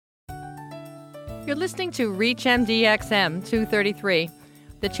You're listening to ReachMD-XM 233,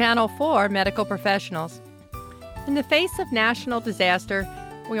 the channel for medical professionals. In the face of national disaster,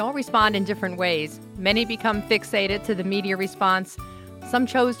 we all respond in different ways. Many become fixated to the media response. Some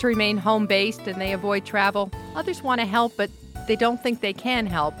chose to remain home-based and they avoid travel. Others want to help, but they don't think they can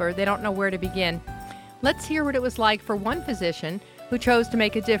help or they don't know where to begin. Let's hear what it was like for one physician who chose to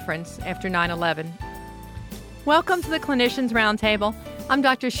make a difference after 9/11. Welcome to the Clinicians Roundtable. I'm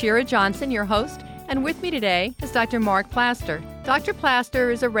Dr. Shira Johnson, your host, and with me today is Dr. Mark Plaster. Dr.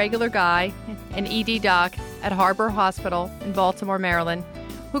 Plaster is a regular guy, an ED doc at Harbor Hospital in Baltimore, Maryland,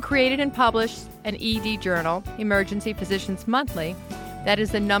 who created and published an ED journal, Emergency Physicians Monthly, that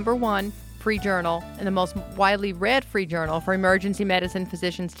is the #1 free journal and the most widely read free journal for emergency medicine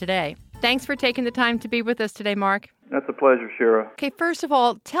physicians today. Thanks for taking the time to be with us today, Mark. That's a pleasure, Shira. Okay, first of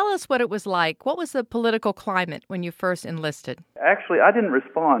all, tell us what it was like. What was the political climate when you first enlisted? Actually, I didn't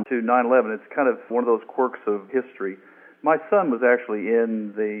respond to 9/11. It's kind of one of those quirks of history. My son was actually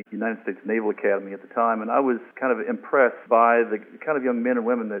in the United States Naval Academy at the time, and I was kind of impressed by the kind of young men and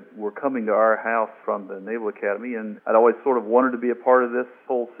women that were coming to our house from the Naval Academy, and I'd always sort of wanted to be a part of this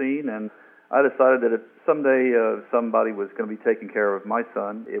whole scene, and I decided that if someday somebody was going to be taking care of my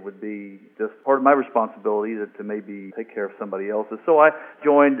son, it would be just part of my responsibility to maybe take care of somebody else's. So I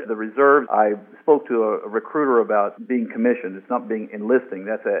joined the reserve. I spoke to a recruiter about being commissioned. It's not being enlisting.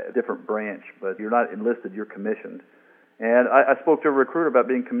 That's a different branch. But you're not enlisted, you're commissioned. And I spoke to a recruiter about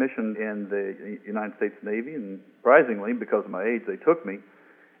being commissioned in the United States Navy, and surprisingly, because of my age, they took me.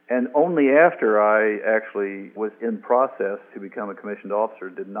 And only after I actually was in process to become a commissioned officer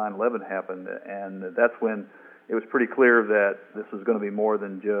did 9/11 happen, and that's when it was pretty clear that this was going to be more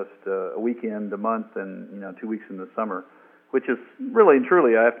than just a weekend, a month, and 2 weeks in the summer, which is really and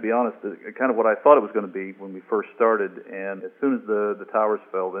truly, I have to be honest, kind of what I thought it was going to be when we first started. And as soon as the towers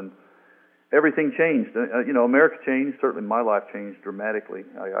fell, then everything changed. America changed. Certainly my life changed dramatically.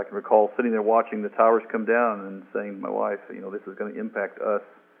 I can recall sitting there watching the towers come down and saying to my wife, this is going to impact us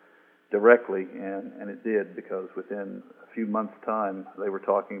directly, and it did, because within a few months' time they were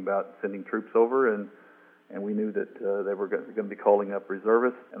talking about sending troops over, and we knew that they were going to be calling up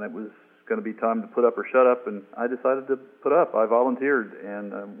reservists, and it was going to be time to put up or shut up, and I decided to put up. I volunteered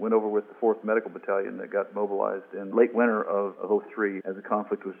and went over with the 4th Medical Battalion that got mobilized in late winter of '03 as the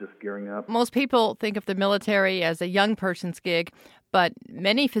conflict was just gearing up. Most people think of the military as a young person's gig, but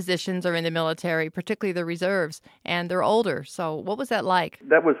many physicians are in the military, particularly the reserves, and they're older. So what was that like?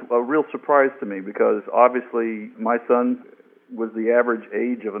 That was a real surprise to me, because obviously my son was the average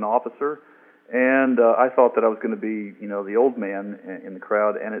age of an officer, and I thought that I was going to be, the old man in the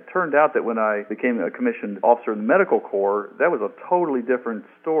crowd. And it turned out that when I became a commissioned officer in the Medical Corps, that was a totally different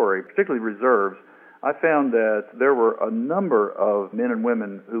story, particularly reserves. I found that there were a number of men and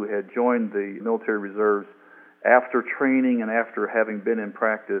women who had joined the military reserves after training and after having been in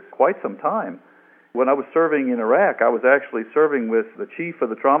practice quite some time. When I was serving in Iraq, I was actually serving with the chief of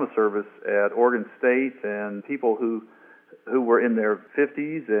the trauma service at Oregon State and people who were in their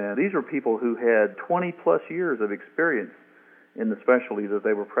 50s, and these were people who had 20-plus years of experience in the specialty that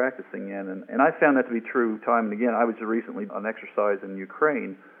they were practicing in. And I found that to be true time and again. I was recently on exercise in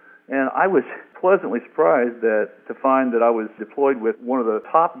Ukraine, and I was pleasantly surprised to find that I was deployed with one of the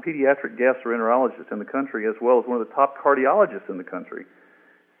top pediatric gastroenterologists in the country, as well as one of the top cardiologists in the country.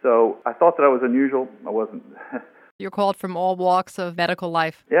 So I thought that I was unusual. I wasn't. You're called from all walks of medical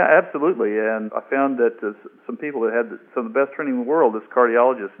life. Yeah, absolutely. And I found that some people that had some of the best training in the world, this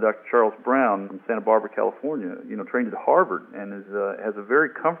cardiologist, Dr. Charles Brown from Santa Barbara, California, trained at Harvard and has a very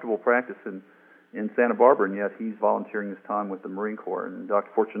comfortable practice in Santa Barbara, and yet he's volunteering his time with the Marine Corps. And Dr.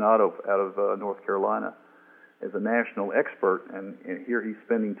 Fortunato out of North Carolina is a national expert, and here he's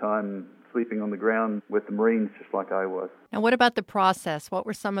spending time sleeping on the ground with the Marines just like I was. And what about the process? What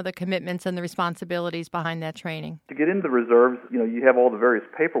were some of the commitments and the responsibilities behind that training? To get into the reserves, you have all the various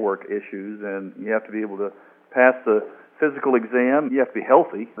paperwork issues, and you have to be able to pass the physical exam. You have to be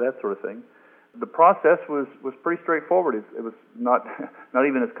healthy, that sort of thing. The process was pretty straightforward. It was not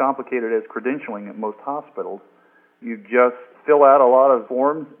even as complicated as credentialing at most hospitals. You just fill out a lot of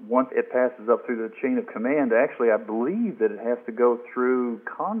forms. Once it passes up through the chain of command, actually, I believe that it has to go through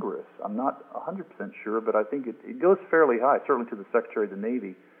Congress. I'm not 100% sure, but I think it goes fairly high, certainly to the Secretary of the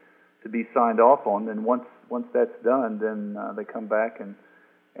Navy, to be signed off on. And once that's done, then they come back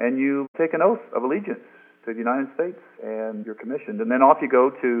and you take an oath of allegiance to the United States, and you're commissioned. And then off you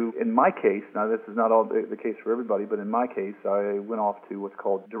go to, in my case, now this is not all the case for everybody, but in my case, I went off to what's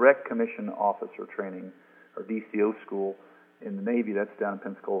called Direct Commission Officer Training, or DCO school in the Navy. That's down in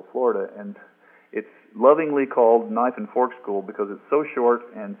Pensacola, Florida. And It's lovingly called Knife and Fork School because it's so short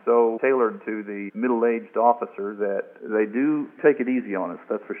and so tailored to the middle-aged officer that they do take it easy on us,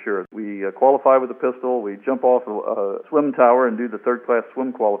 that's for sure. We qualify with a pistol, we jump off a swim tower and do the third-class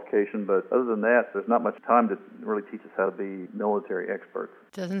swim qualification, but other than that, there's not much time to really teach us how to be military experts.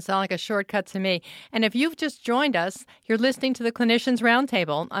 Doesn't sound like a shortcut to me. And if you've just joined us, you're listening to the Clinicians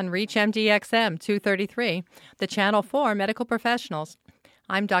Roundtable on ReachMD-XM 233, the channel for medical professionals.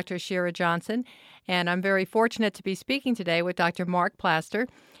 I'm Dr. Shira Johnson, and I'm very fortunate to be speaking today with Dr. Mark Plaster,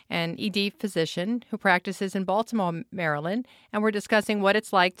 an ED physician who practices in Baltimore, Maryland, and we're discussing what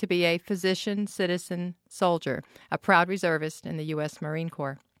it's like to be a physician, citizen, soldier, a proud reservist in the U.S. Marine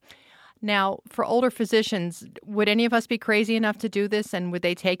Corps. Now, for older physicians, would any of us be crazy enough to do this, and would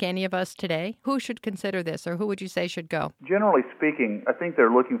they take any of us today? Who should consider this, or who would you say should go? Generally speaking, I think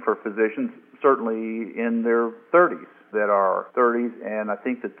they're looking for physicians certainly in their 30s that are 30s, and I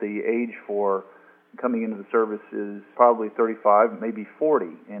think that the age for coming into the service is probably 35, maybe 40.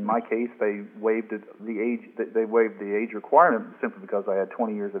 In my case, they waived the age requirement simply because I had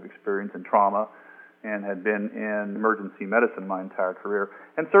 20 years of experience in trauma and had been in emergency medicine my entire career.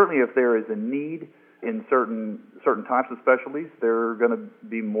 And certainly if there is a need in certain types of specialties, they're going to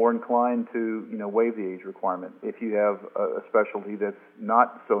be more inclined to, waive the age requirement. If you have a specialty that's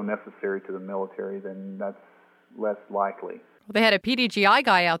not so necessary to the military, then that's less likely. Well, they had a PDGI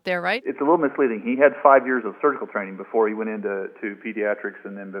guy out there, right? It's a little misleading. He had 5 years of surgical training before he went into pediatrics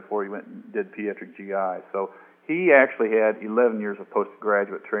and then before he went and did pediatric GI. So he actually had 11 years of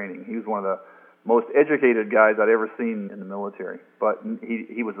postgraduate training. He was one of the most educated guys I'd ever seen in the military. But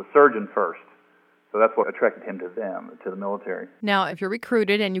he was a surgeon first. So that's what attracted him to the military. Now, if you're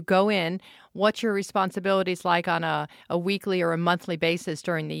recruited and you go in, what's your responsibilities like on a weekly or a monthly basis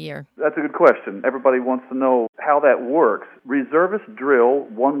during the year? That's a good question. Everybody wants to know how that works. Reservists drill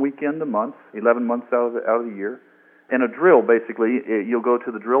 1 weekend a month, 11 months out of the year. In a drill, basically, you'll go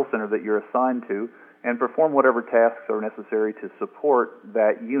to the drill center that you're assigned to and perform whatever tasks are necessary to support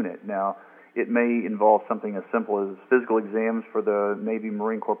that unit. Now, it may involve something as simple as physical exams for the Navy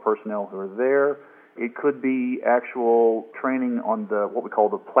Marine Corps personnel who are there. It could be actual training on what we call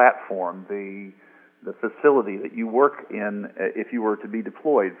the platform, the facility that you work in if you were to be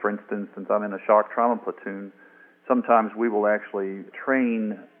deployed. For instance, since I'm in a shock trauma platoon, sometimes we will actually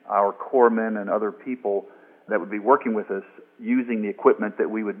train our corpsmen and other people that would be working with us using the equipment that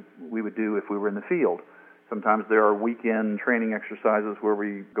we would do if we were in the field. Sometimes there are weekend training exercises where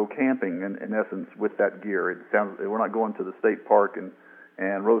we go camping, in essence, with that gear. We're not going to the state park and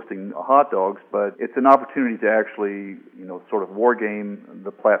roasting hot dogs, but it's an opportunity to actually, sort of war game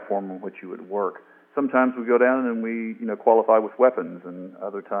the platform on which you would work. Sometimes we go down and we, qualify with weapons, and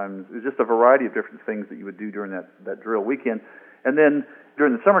other times it's just a variety of different things that you would do during that drill weekend. And then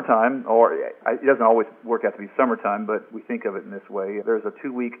during the summertime, or it doesn't always work out to be summertime, but we think of it in this way, there's a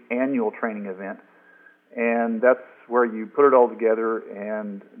 2-week annual training event, and that's where you put it all together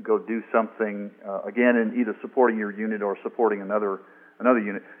and go do something, again, in either supporting your unit or supporting another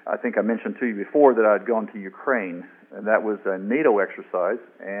unit. I think I mentioned to you before that I'd gone to Ukraine, and that was a NATO exercise,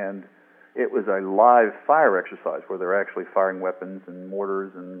 and it was a live fire exercise where they're actually firing weapons and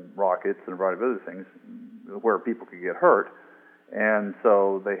mortars and rockets and a variety of other things where people could get hurt. And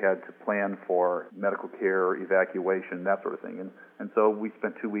so they had to plan for medical care, evacuation, that sort of thing. And so we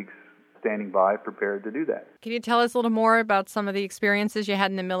spent 2 weeks standing by, prepared to do that. Can you tell us a little more about some of the experiences you had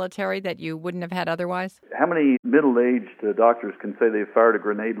in the military that you wouldn't have had otherwise? How many middle-aged doctors can say they've fired a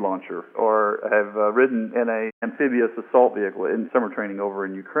grenade launcher or have ridden in an amphibious assault vehicle in summer training over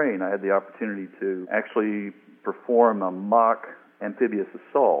in Ukraine? I had the opportunity to actually perform a mock amphibious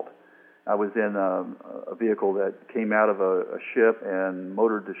assault. I was in a vehicle that came out of a ship and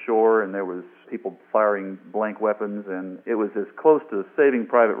motored to shore, and there was people firing blank weapons, and it was as close to Saving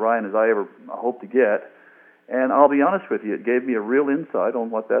Private Ryan as I ever hoped to get. And I'll be honest with you, it gave me a real insight on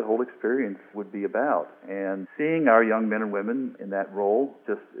what that whole experience would be about. And seeing our young men and women in that role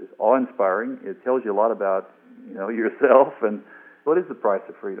just is awe-inspiring. It tells you a lot about, yourself and what is the price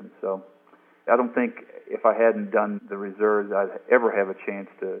of freedom. So I don't think if I hadn't done the reserves, I'd ever have a chance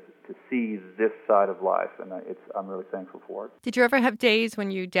to see this side of life, and I'm really thankful for it. Did you ever have days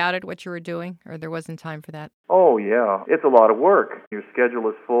when you doubted what you were doing, or there wasn't time for that? Oh, yeah. It's a lot of work. Your schedule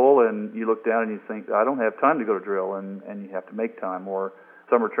is full, and you look down and you think, I don't have time to go to drill, and you have to make time, or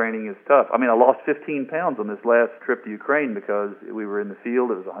summer training is tough. I lost 15 pounds on this last trip to Ukraine because we were in the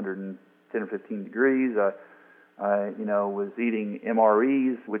field. It was 110 or 15 degrees. I was eating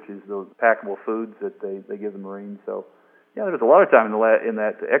MREs, which is those packable foods that they give the Marines. So Yeah, there was a lot of time in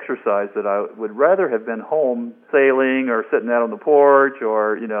that exercise that I would rather have been home sailing or sitting out on the porch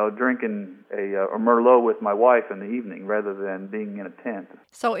or, drinking a Merlot with my wife in the evening rather than being in a tent.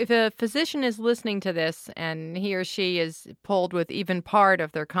 So if a physician is listening to this and he or she is pulled with even part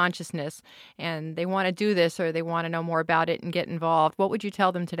of their consciousness and they want to do this or they want to know more about it and get involved, what would you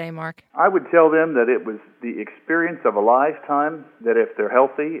tell them today, Mark? I would tell them that it was the experience of a lifetime, that if they're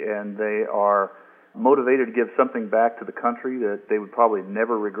healthy and they are motivated to give something back to the country, that they would probably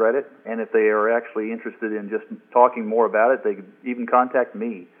never regret it. And if they are actually interested in just talking more about it, they could even contact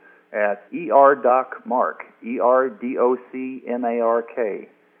me at erdocmark, ERDOCMARK,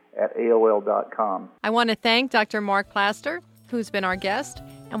 at AOL.com. I want to thank Dr. Mark Plaster, who's been our guest,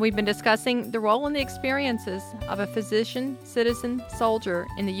 and we've been discussing the role and the experiences of a physician, citizen, soldier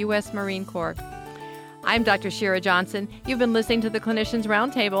in the U.S. Marine Corps. I'm Dr. Shira Johnson. You've been listening to the Clinicians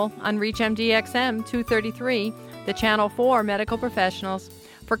Roundtable on ReachMD-XM 233, the channel for medical professionals.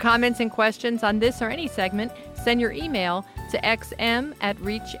 For comments and questions on this or any segment, send your email to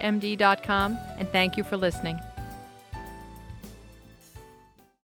xm@reachmd.com, and thank you for listening.